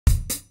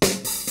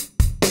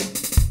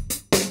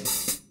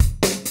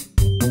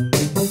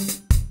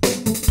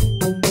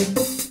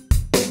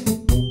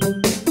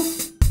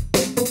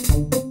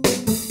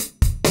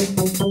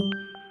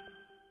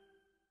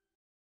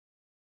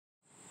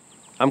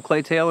I'm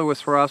Clay Taylor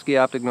with Swarovski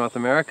Optic North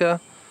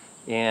America,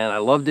 and I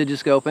love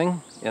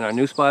Digiscoping, and our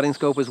new spotting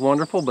scope is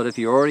wonderful, but if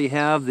you already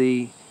have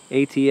the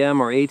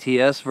ATM or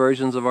ATS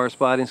versions of our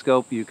spotting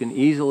scope, you can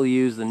easily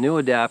use the new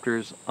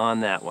adapters on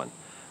that one.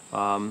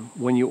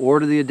 When you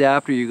order the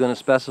adapter, you're going to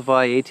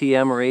specify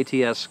ATM or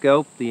ATS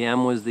scope. The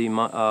M was the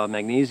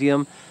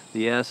magnesium,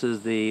 the S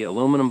is the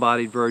aluminum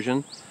bodied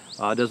version.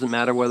 It doesn't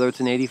matter whether it's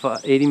an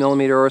 80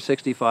 millimeter or a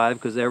 65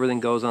 because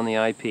everything goes on the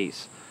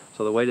eyepiece.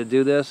 So the way to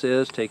do this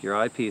is take your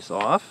eyepiece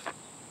off.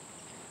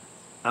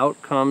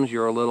 Out comes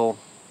your little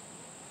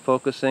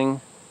focusing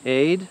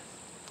aid.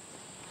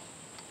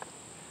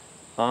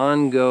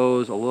 On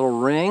goes a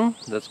little ring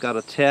that's got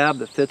a tab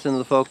that fits into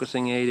the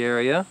focusing aid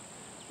area.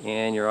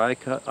 And your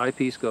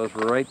eyepiece goes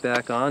right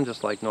back on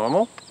just like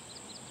normal.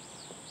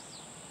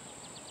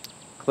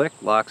 Click,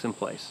 locks in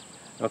place.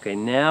 Okay,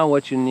 now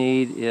what you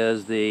need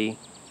is the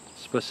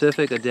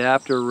specific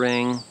adapter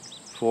ring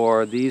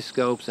for these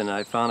scopes, and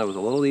I found it was a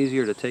little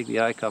easier to take the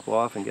eye cup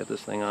off and get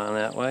this thing on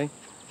that way.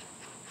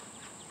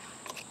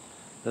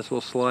 This will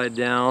slide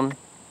down,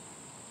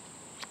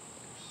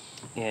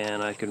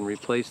 and I can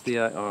replace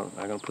the eye. Oh,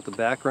 I'm going to put the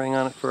back ring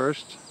on it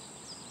first.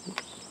 There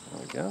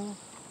we go.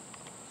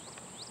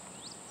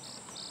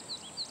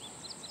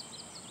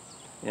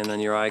 And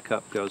then your eye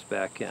cup goes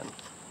back in.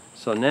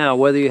 So now,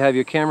 whether you have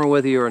your camera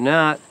with you or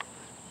not,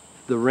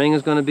 the ring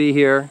is going to be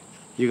here.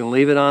 You can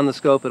leave it on the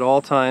scope at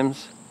all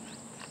times.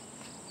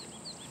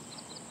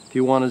 If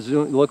you want to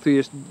zoom, look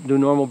through do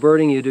normal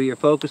birding, you do your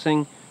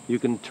focusing, you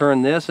can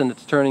turn this and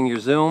it's turning your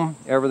zoom.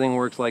 Everything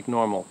works like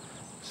normal.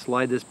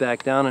 Slide this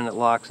back down and it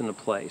locks into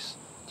place.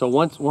 So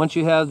once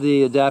you have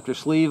the adapter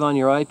sleeve on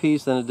your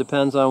eyepiece, then it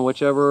depends on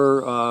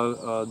whichever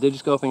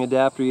Digiscoping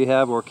adapter you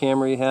have or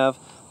camera you have.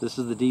 This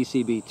is the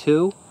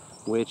DCB2,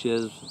 which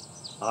is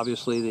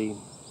obviously the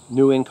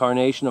new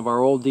incarnation of our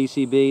old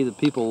DCB. The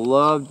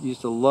people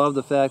used to love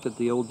the fact that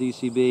the old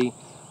DCB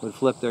would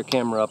flip their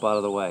camera up out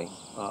of the way.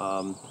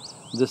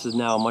 This is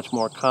now a much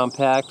more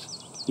compact,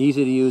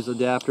 easy to use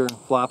adapter,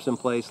 flops in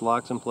place,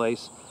 locks in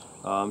place.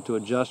 To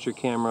adjust your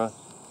camera,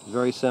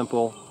 very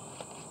simple.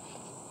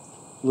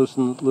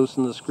 Loosen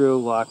the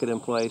screw, lock it in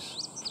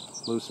place.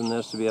 Loosen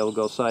this to be able to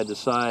go side to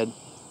side,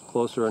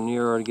 closer or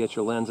nearer to get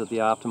your lens at the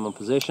optimum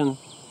position,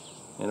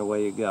 and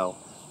away you go.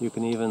 You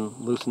can even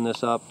loosen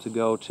this up to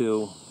go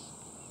to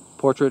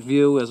portrait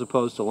view as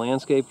opposed to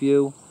landscape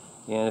view,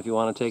 and if you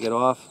want to take it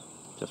off,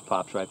 just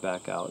pops right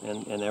back out,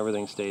 and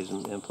everything stays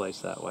in place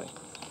that way.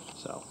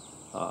 So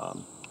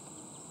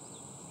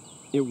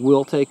it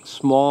will take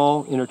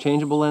small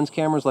interchangeable lens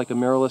cameras like a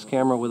mirrorless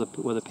camera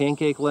with a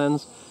pancake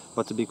lens,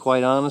 but to be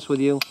quite honest with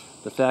you,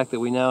 the fact that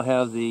we now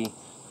have the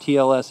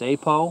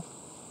tls-apo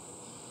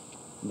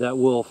that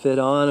will fit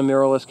on a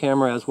mirrorless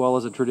camera as well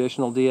as a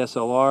traditional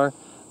DSLR,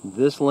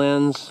 this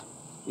lens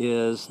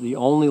is the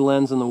only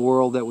lens in the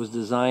world that was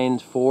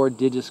designed for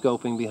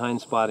Digiscoping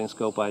behind spotting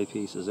scope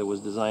eyepieces. It was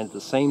designed at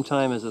the same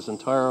time as this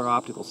entire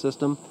optical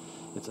system.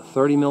 It's a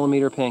 30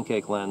 millimeter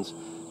pancake lens,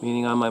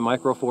 meaning on my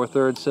Micro Four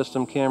Thirds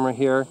system camera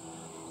here,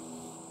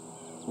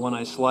 when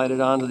I slide it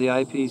onto the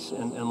eyepiece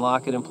and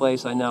lock it in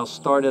place, I now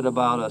start at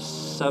about a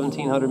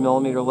 1700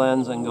 millimeter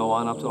lens and go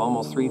on up to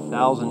almost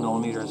 3000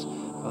 millimeters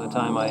by the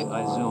time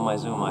I zoom my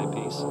zoom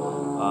eyepiece.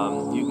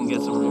 You can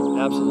get some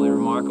absolutely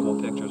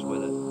remarkable pictures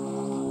with it.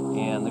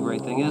 And the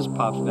great thing is,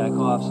 pops back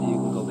off so you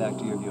can go back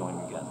to your viewing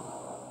again.